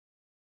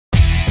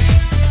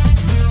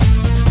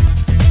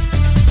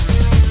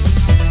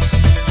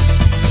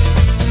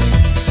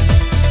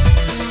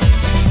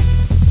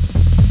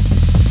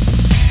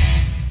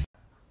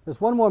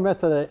There's one more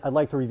method I'd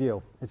like to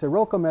review. It's a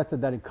Roco method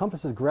that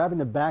encompasses grabbing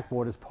the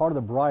backboard as part of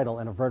the bridle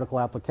in a vertical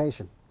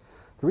application.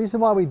 The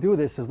reason why we do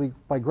this is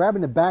by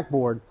grabbing the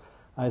backboard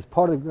as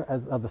part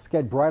of the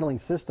SKED bridling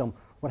system,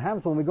 what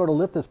happens when we go to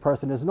lift this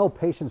person, there's no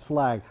patient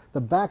slag.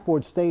 The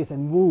backboard stays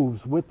and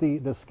moves with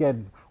the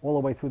SKED all the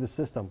way through the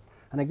system.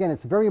 And again,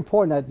 it's very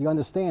important that you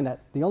understand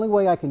that the only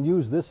way I can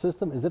use this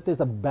system is if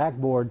there's a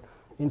backboard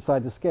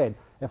inside the SKED.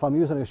 If I'm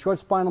using a short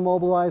spinal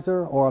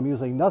mobilizer or I'm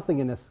using nothing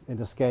in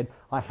the SKED,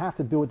 I have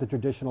to do it the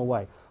traditional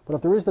way. But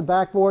if there is the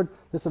backboard,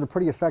 this is a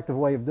pretty effective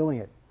way of doing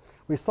it.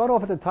 We start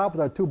off at the top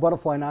with our 2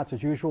 butterfly knots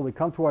as usual. We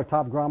come through our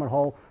top grommet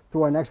hole,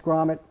 through our next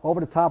grommet, over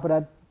the top of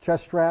that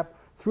chest strap,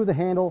 through the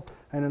handle,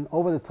 and then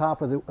over the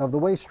top of the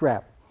waist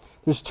strap.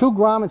 There's 2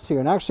 grommets here,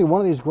 and actually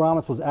one of these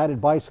grommets was added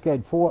by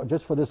SKED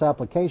just for this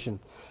application.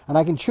 And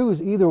I can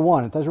choose either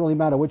one. It doesn't really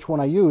matter which one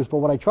I use, but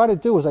what I try to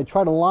do is I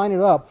try to line it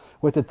up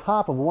with the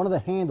top of one of the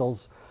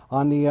handles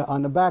on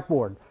the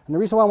backboard. And the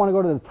reason why I want to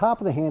go to the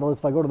top of the handle is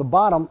if I go to the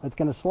bottom, it's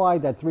going to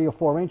slide that 3 or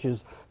 4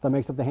 inches that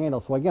makes up the handle.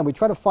 So again, we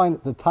try to find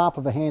the top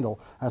of the handle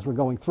as we're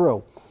going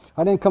through.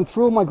 I then come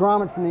through my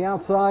grommet from the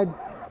outside.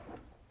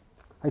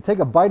 I take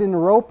a bite in the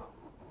rope.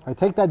 I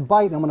take that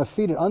bite and I'm going to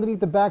feed it underneath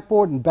the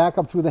backboard and back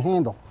up through the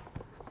handle.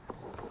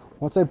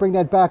 Once I bring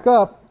that back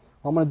up,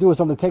 what I'm going to do is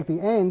I'm going to take the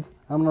end,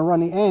 I'm going to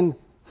run the end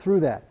through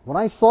that. When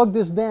I slug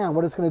this down,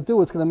 what it's going to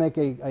do, it's going to make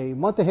a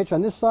munter hitch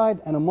on this side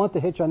and a munter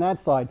hitch on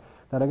that side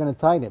that are going to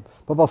tighten it.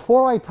 But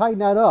before I tighten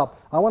that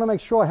up, I want to make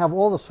sure I have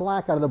all the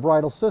slack out of the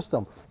bridle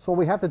system. So what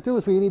we have to do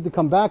is we need to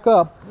come back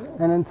up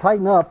and then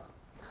tighten up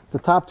the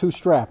top 2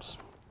 straps.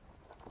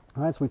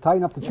 All right, so we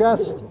tighten up the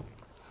chest,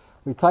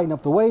 we tighten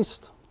up the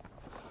waist,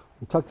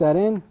 we tuck that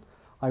in.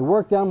 I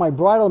work down my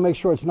bridle to make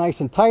sure it's nice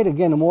and tight.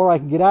 Again, the more I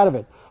can get out of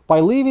it. By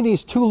leaving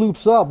these 2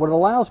 loops up, what it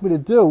allows me to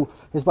do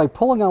is by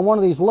pulling on one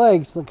of these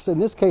legs, like in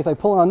this case I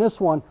pull on this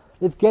one,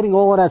 it's getting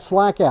all of that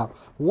slack out.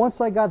 Once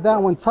I got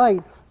that one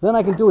tight, then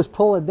I can do is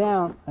pull it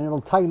down and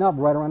it'll tighten up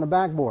right around the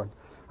backboard.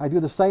 I do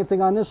the same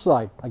thing on this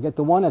side. I get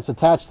the one that's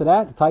attached to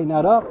that, tighten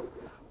that up,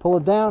 pull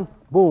it down,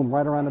 boom,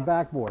 right around the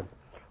backboard.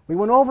 We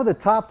went over the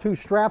top 2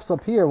 straps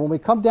up here. When we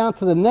come down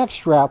to the next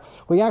strap,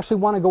 we actually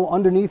want to go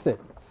underneath it.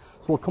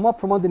 So we'll come up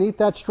from underneath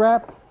that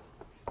strap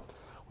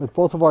with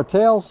both of our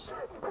tails.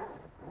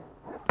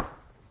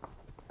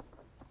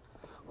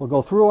 We'll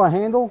go through our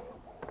handle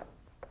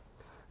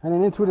and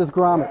then into this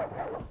grommet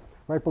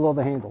right below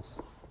the handles.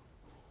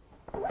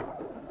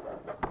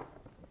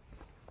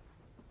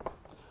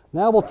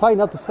 Now we'll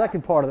tighten up the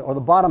second part of it, or the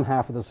bottom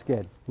half of the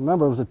SKED.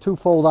 Remember, it was a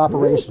 2-fold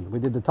operation. We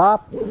did the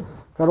top,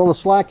 got all the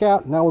slack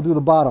out, now we'll do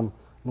the bottom,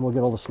 and we'll get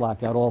all the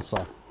slack out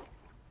also.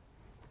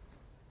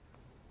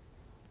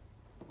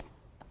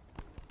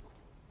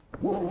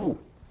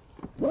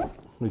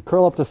 We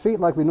curl up the feet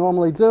like we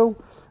normally do,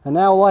 and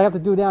now all I have to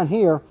do down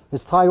here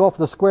is tie off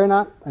the square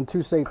knot and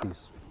 2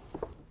 safeties.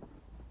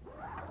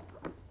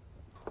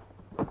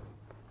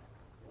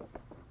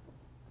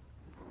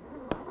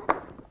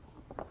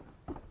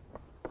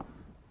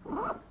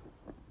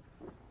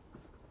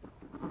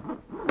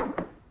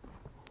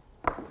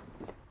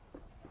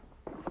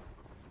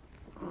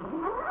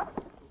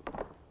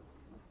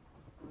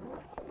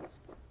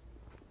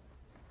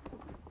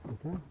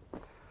 Okay.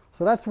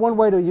 So that's one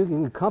way that you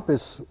can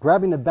encompass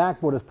grabbing the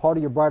backboard as part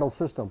of your bridle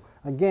system.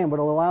 Again, what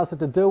it allows it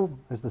to do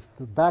is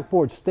the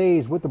backboard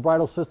stays with the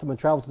bridle system and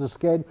travels to the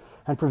SKED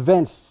and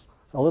prevents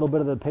a little bit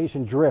of the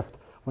patient drift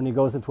when he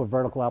goes into a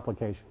vertical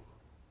application.